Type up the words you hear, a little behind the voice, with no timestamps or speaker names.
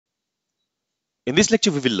In this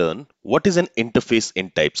lecture, we will learn what is an interface in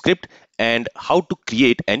TypeScript and how to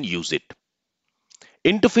create and use it.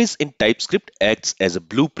 Interface in TypeScript acts as a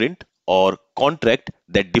blueprint or contract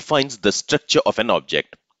that defines the structure of an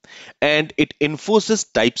object, and it enforces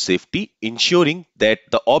type safety, ensuring that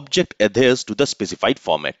the object adheres to the specified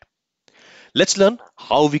format. Let's learn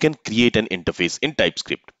how we can create an interface in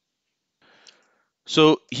TypeScript.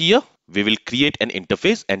 So here we will create an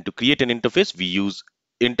interface, and to create an interface we use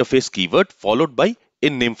interface keyword followed by a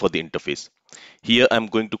name for the interface. Here I'm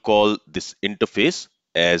going to call this interface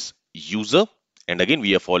as user, and again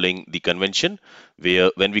we are following the convention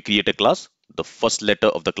where when we create a class the first letter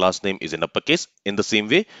of the class name is in uppercase. In the same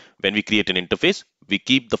way, when we create an interface we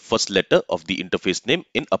keep the first letter of the interface name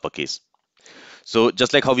in uppercase. So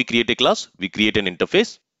just like how we create a class, we create an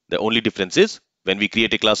interface. The only difference is when we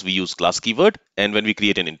create a class, we use class keyword, and when we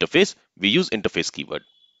create an interface, we use interface keyword.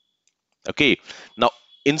 Okay. Now,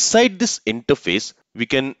 inside this interface, we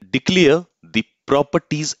can declare the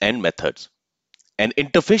properties and methods. An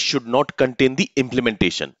interface should not contain the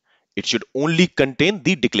implementation. It should only contain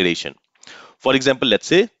the declaration. For example, let's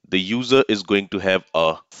say the user is going to have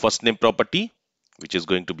a first name property, which is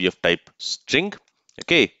going to be of type string.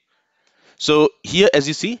 Okay. So here, as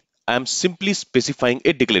you see, I am simply specifying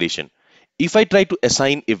a declaration. If I try to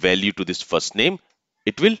assign a value to this first name,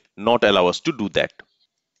 it will not allow us to do that.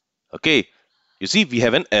 Okay, you see, we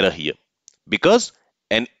have an error here because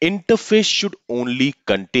an interface should only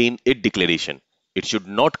contain a declaration. It should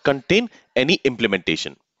not contain any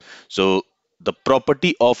implementation. So the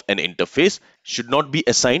property of an interface should not be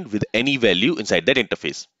assigned with any value inside that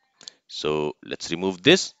interface. So let's remove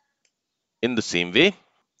this. In the same way,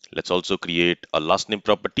 let's also create a last name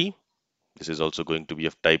property. This is also going to be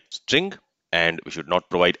of type string, and we should not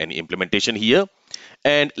provide any implementation here.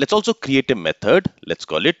 And let's also create a method. Let's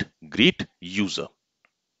call it greet user.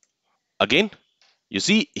 Again, you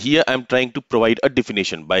see here I'm trying to provide a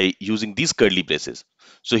definition by using these curly braces.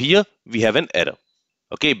 So here we have an error.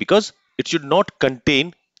 Okay, because it should not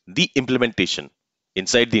contain the implementation.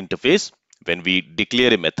 Inside the interface, when we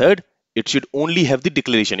declare a method, it should only have the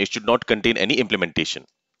declaration. It should not contain any implementation.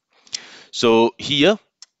 So here,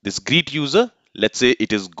 this greet user, let's say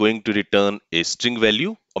it is going to return a string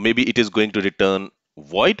value, or maybe it is going to return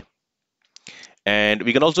void. And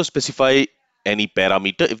we can also specify any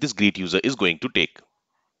parameter if this greet user is going to take.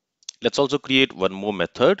 Let's also create one more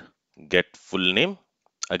method, get full name.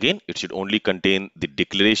 Again, it should only contain the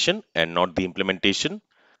declaration and not the implementation.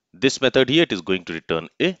 This method here, it is going to return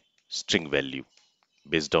a string value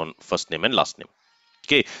based on first name and last name.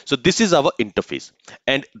 Okay, so this is our interface,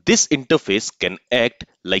 and this interface can act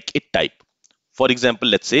like a type. For example,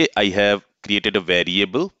 let's say I have created a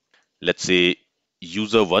variable, let's say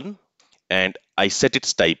user1, and I set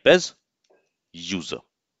its type as user.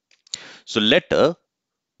 So later,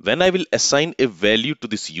 when I will assign a value to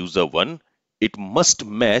this user1, it must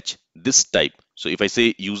match this type. So if I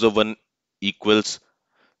say user1 equals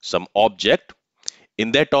some object,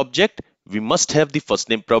 in that object, we must have the first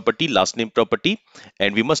name property, last name property,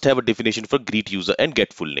 and we must have a definition for greet user and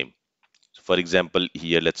get full name. So for example,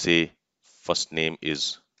 here, let's say first name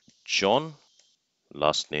is John,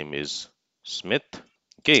 last name is Smith.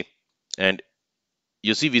 Okay. And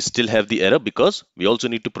you see, we still have the error because we also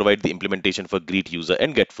need to provide the implementation for greet user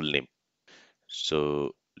and get full name.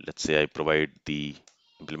 So let's say I provide the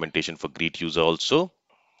implementation for greet user also.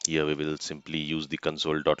 Here we will simply use the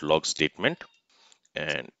console.log statement,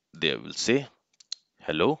 and there we'll say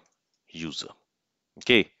hello user.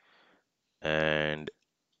 Okay, and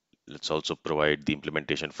let's also provide the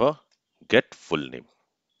implementation for get full name.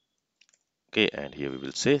 Okay, and here we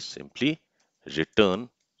will say simply return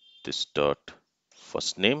this dot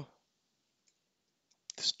first name,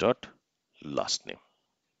 this dot last name.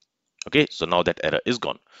 Okay, so now that error is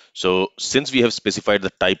gone. So since we have specified the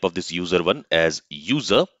type of this user1 as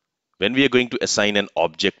user, when we are going to assign an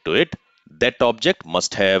object to it, that object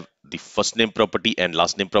must have the first name property and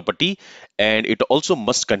last name property, and it also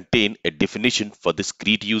must contain a definition for this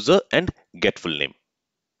greet user and get full name.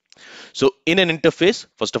 So in an interface,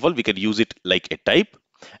 first of all, we can use it like a type,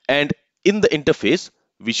 and in the interface,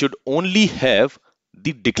 we should only have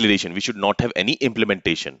the declaration. We should not have any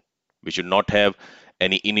implementation. We should not have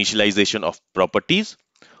any initialization of properties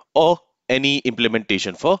or any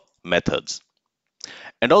implementation for methods.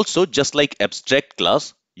 And also, just like abstract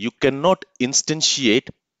class, you cannot instantiate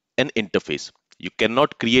an interface. You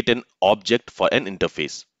cannot create an object for an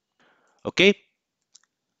interface. Okay.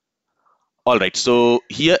 All right. So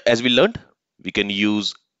here, as we learned, we can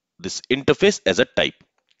use this interface as a type.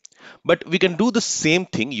 But we can do the same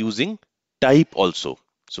thing using type also.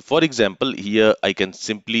 So for example, here I can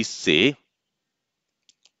simply say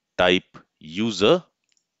type user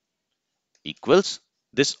equals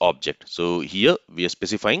this object. So here we are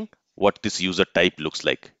specifying what this user type looks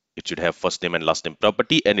like. It should have first name and last name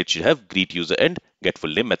property, and it should have greet user and get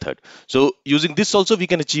full name method. So using this also we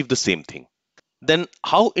can achieve the same thing. Then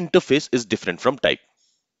how interface is different from type?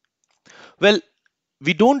 Well,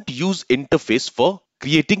 we don't use interface for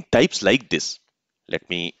creating types like this. Let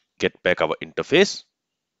me get back our interface.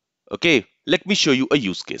 Okay, let me show you a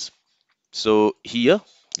use case. So here,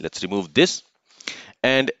 let's remove this,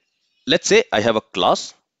 and let's say I have a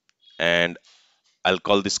class, and I'll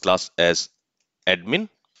call this class as admin.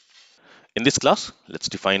 In this class, let's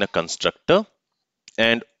define a constructor.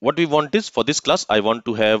 And what we want is, for this class, I want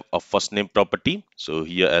to have a first name property. So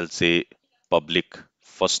here I'll say public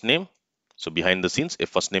first name. So behind the scenes, a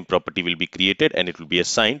first name property will be created and it will be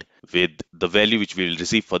assigned with the value which we will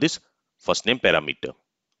receive for this first name parameter.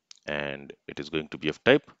 And it is going to be of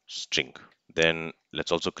type string. Then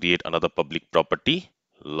let's also create another public property,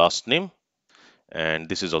 last name. And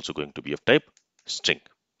this is also going to be of type string.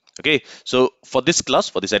 Okay, so for this class,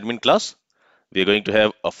 for this admin class, we are going to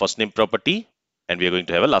have a first name property and we are going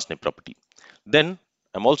to have a last name property. Then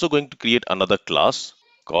I'm also going to create another class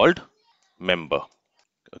called member.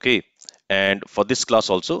 Okay, and for this class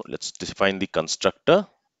also, let's define the constructor.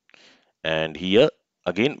 And here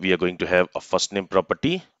again, we are going to have a first name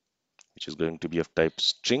property, which is going to be of type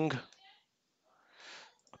string.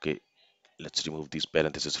 Okay, let's remove these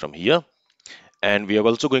parentheses from here. And we are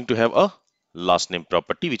also going to have a last name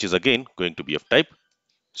property, which is again going to be of type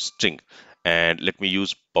string. And let me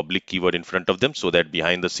use public keyword in front of them so that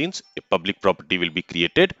behind the scenes a public property will be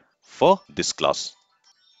created for this class.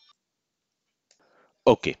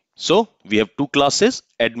 Okay, so we have two classes,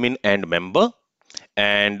 admin and member,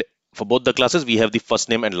 and for both the classes we have the first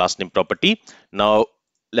name and last name property. Now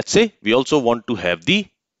let's say we also want to have the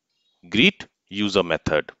greet user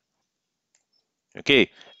method. Okay,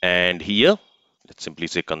 and here let's simply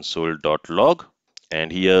say console.log,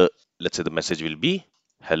 and here let's say the message will be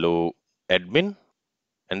hello admin,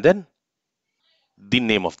 and then the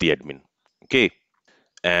name of the admin. Okay,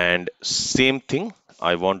 and same thing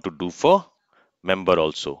I want to do for member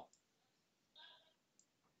also.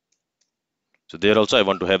 So there also I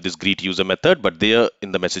want to have this greet user method, but there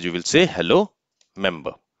in the message we will say hello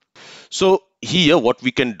member. So here what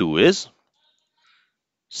we can do is,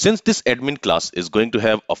 since this admin class is going to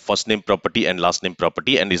have a first name property and last name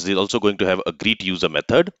property, and is also going to have a greet user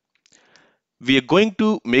method, we are going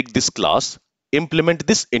to make this class implement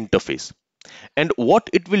this interface. And what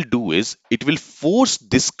it will do is, it will force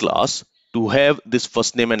this class to have this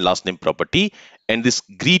first name and last name property and this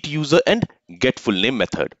greet user and get full name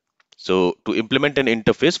method. So to implement an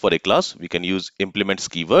interface for a class, we can use implements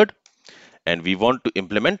keyword, and we want to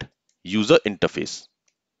implement user interface.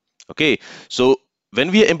 Okay, so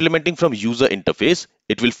when we are implementing from user interface,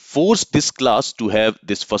 it will force this class to have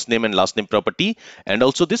this first name and last name property and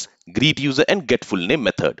also this greet user and get full name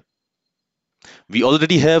method. We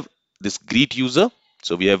already have this greet user,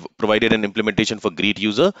 so we have provided an implementation for greet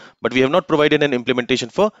user, but we have not provided an implementation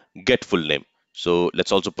for get full name. So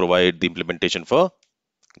let's also provide the implementation for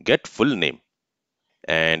get full name,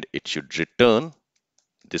 and it should return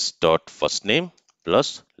this dot first name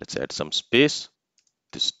plus, let's add some space,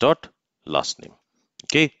 this dot last name.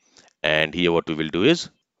 Okay, and here what we will do is,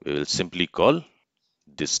 we will simply call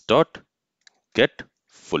this dot get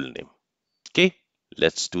full name. Okay,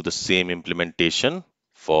 let's do the same implementation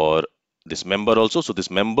for this member also. So this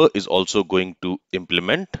member is also going to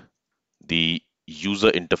implement the user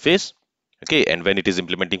interface. Okay, and when it is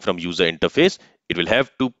implementing from user interface, it will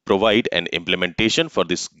have to provide an implementation for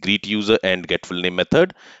this greet user and get full name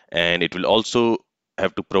method, and it will also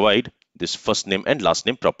have to provide this first name and last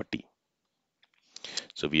name property.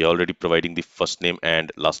 So we are already providing the first name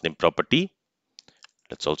and last name property.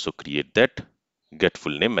 Let's also create that get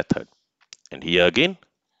full name method, and here again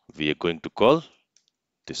we are going to call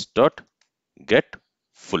this dot get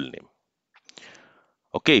full name.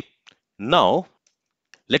 Okay, now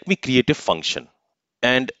let me create a function,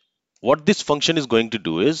 and what this function is going to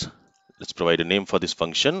do is, let's provide a name for this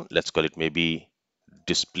function. Let's call it maybe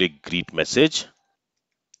display greet message.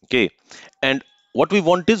 Okay, and what we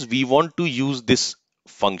want is, we want to use this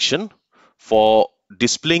function for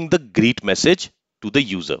displaying the greet message to the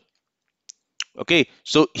user. Okay,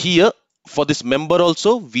 so here for this member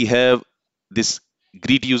also we have this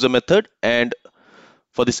greet user method, and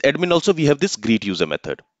for this admin also we have this greet user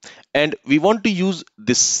method, and we want to use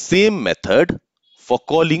this same method for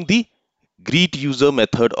calling the greet user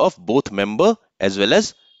method of both member as well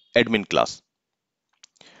as admin class.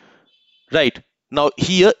 Right, now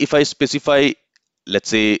here if I specify, let's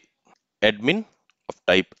say admin of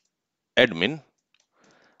type admin,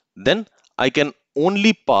 then I can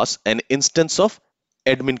only pass an instance of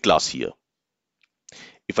admin class here.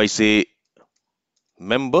 If I say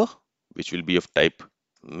member, which will be of type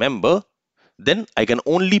member, then I can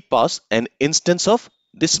only pass an instance of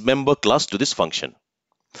this member class to this function.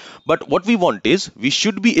 But what we want is we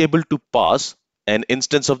should be able to pass an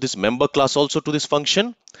instance of this member class also to this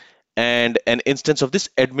function and an instance of this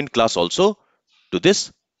admin class also to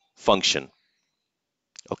this function.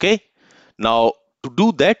 Okay. Now to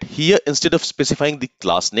do that, here instead of specifying the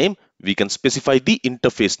class name, we can specify the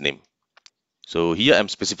interface name. So here I'm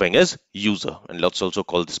specifying as user, and let's also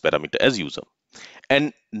call this parameter as user.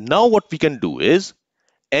 And now what we can do is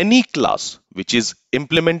any class which is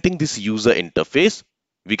implementing this user interface,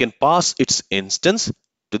 we can pass its instance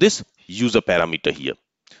to this user parameter here.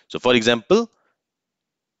 So for example,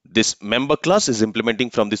 this member class is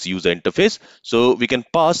implementing from this user interface. So we can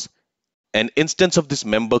pass an instance of this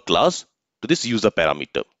member class to this user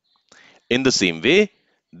parameter. In the same way,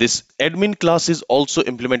 this admin class is also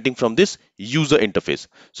implementing from this user interface.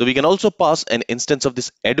 So we can also pass an instance of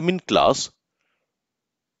this admin class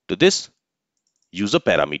to this user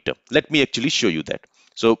parameter. Let me actually show you that.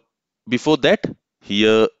 So before that,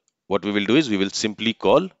 here what we will do is we will simply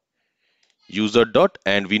call user dot,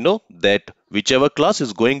 and we know that whichever class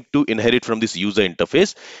is going to inherit from this user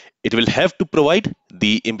interface, it will have to provide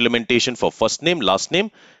the implementation for first name, last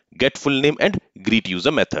name, get full name, and greet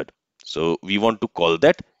user method. So we want to call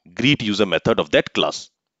that greet user method of that class.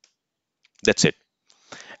 That's it.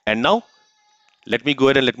 And now let me go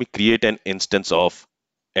ahead and let me create an instance of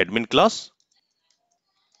admin class.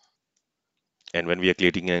 And when we are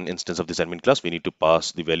creating an instance of this admin class, we need to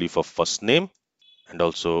pass the value for first name and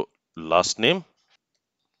also last name.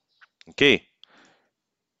 Okay.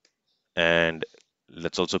 And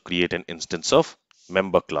let's also create an instance of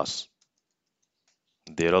member class.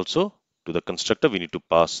 There also, to the constructor, we need to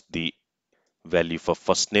pass the value for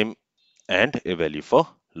first name and a value for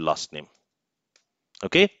last name.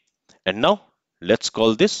 Okay. And now let's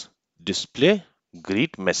call this display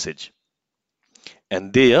greet message.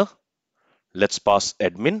 And there, let's pass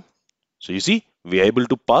admin. So you see, we are able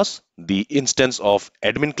to pass the instance of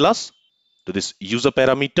admin class to this user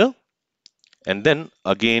parameter. And then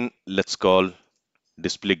again, let's call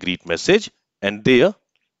display greet message. And there,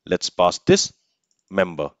 let's pass this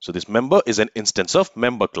member. So this member is an instance of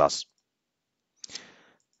member class.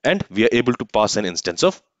 And we are able to pass an instance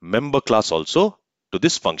of member class also to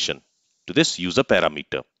this function, to this user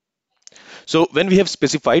parameter. So when we have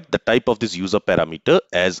specified the type of this user parameter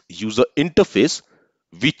as user interface,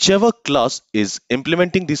 whichever class is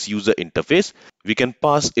implementing this user interface, we can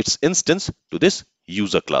pass its instance to this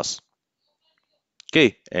user class.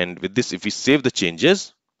 Okay, and with this, if we save the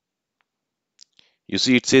changes, you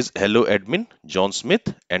see it says hello admin John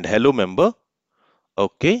Smith and hello member.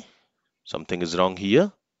 Okay, something is wrong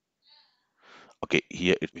here. Okay,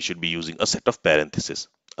 here we should be using a set of parentheses.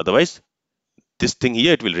 Otherwise, this thing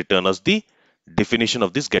here, it will return us the definition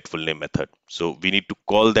of this get full name method. So we need to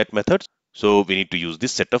call that method. So we need to use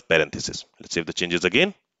this set of parentheses. Let's save the changes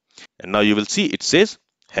again. And now you will see it says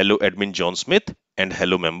hello admin John Smith and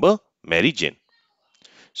hello member Mary Jane.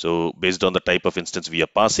 So based on the type of instance we are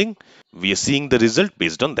passing, we are seeing the result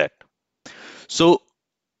based on that. So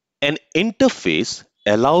an interface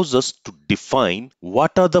allows us to define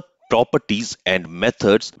what are the properties and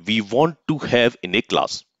methods we want to have in a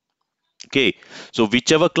class. Okay, so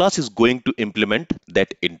whichever class is going to implement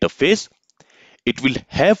that interface, it will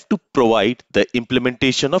have to provide the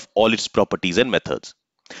implementation of all its properties and methods.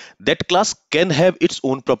 That class can have its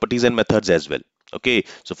own properties and methods as well. Okay,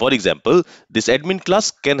 so for example, this admin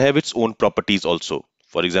class can have its own properties also.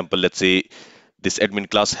 For example, let's say this admin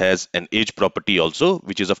class has an age property also,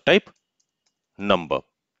 which is of type number.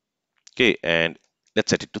 Okay, and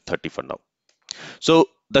let's set it to 30 for now. So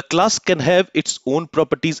the class can have its own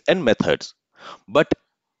properties and methods, but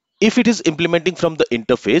if it is implementing from the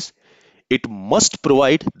interface, it must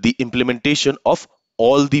provide the implementation of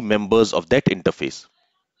all the members of that interface.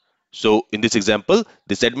 So in this example,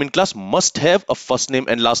 this admin class must have a first name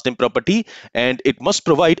and last name property, and it must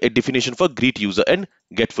provide a definition for greet user and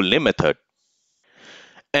get full name method.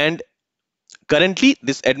 And currently,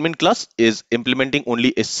 this admin class is implementing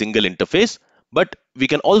only a single interface, but we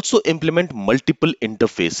can also implement multiple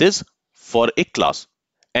interfaces for a class.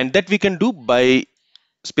 And that we can do by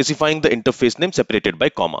specifying the interface name separated by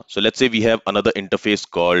comma. So let's say we have another interface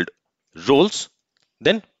called roles.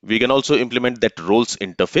 Then we can also implement that roles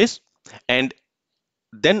interface. And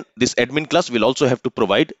then this admin class will also have to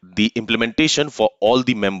provide the implementation for all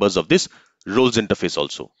the members of this roles interface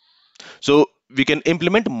also. So we can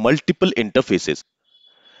implement multiple interfaces.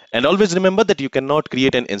 And always remember that you cannot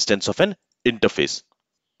create an instance of an interface.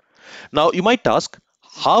 Now you might ask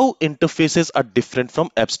how interfaces are different from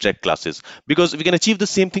abstract classes, because we can achieve the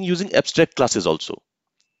same thing using abstract classes also.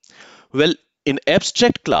 Well, in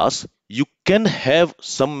abstract class, you can have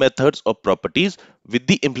some methods or properties with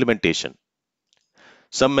the implementation.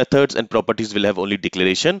 Some methods and properties will have only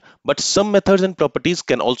declaration, but some methods and properties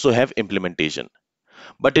can also have implementation.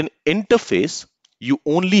 But in interface, you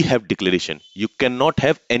only have declaration. You cannot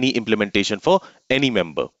have any implementation for any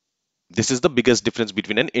member. This is the biggest difference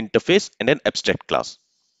between an interface and an abstract class.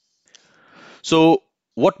 So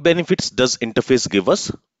what benefits does interface give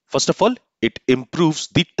us? First of all, it improves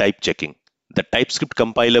the type checking. The TypeScript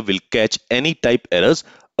compiler will catch any type errors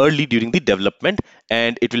early during the development,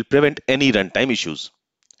 and it will prevent any runtime issues.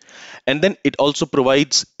 And then it also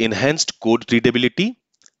provides enhanced code readability.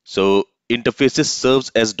 So interfaces serves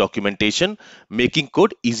as documentation, making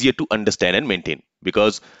code easier to understand and maintain.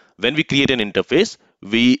 Because when we create an interface,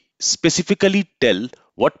 we specifically tell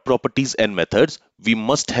what properties and methods we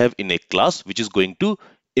must have in a class which is going to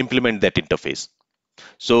implement that interface.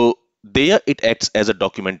 So there it acts as a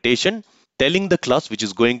documentation telling the class which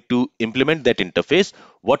is going to implement that interface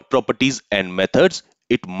what properties and methods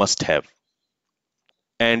it must have.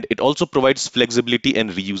 And it also provides flexibility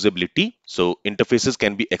and reusability, so interfaces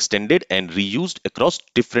can be extended and reused across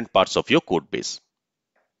different parts of your code base.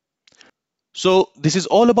 So this is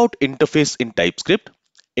all about interface in TypeScript.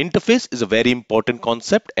 Interface is a very important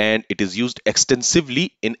concept and it is used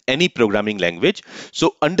extensively in any programming language,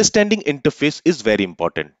 so understanding interface is very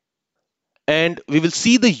important. And we will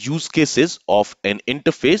see the use cases of an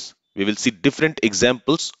interface. We will see different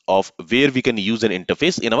examples of where we can use an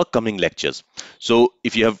interface in our coming lectures. So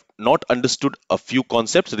if you have not understood a few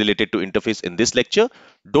concepts related to interface in this lecture,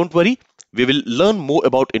 don't worry, we will learn more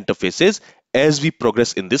about interfaces as we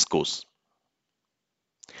progress in this course.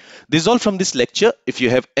 This is all from this lecture. If you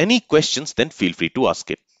have any questions, then feel free to ask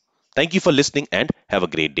it. Thank you for listening and have a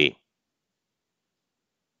great day.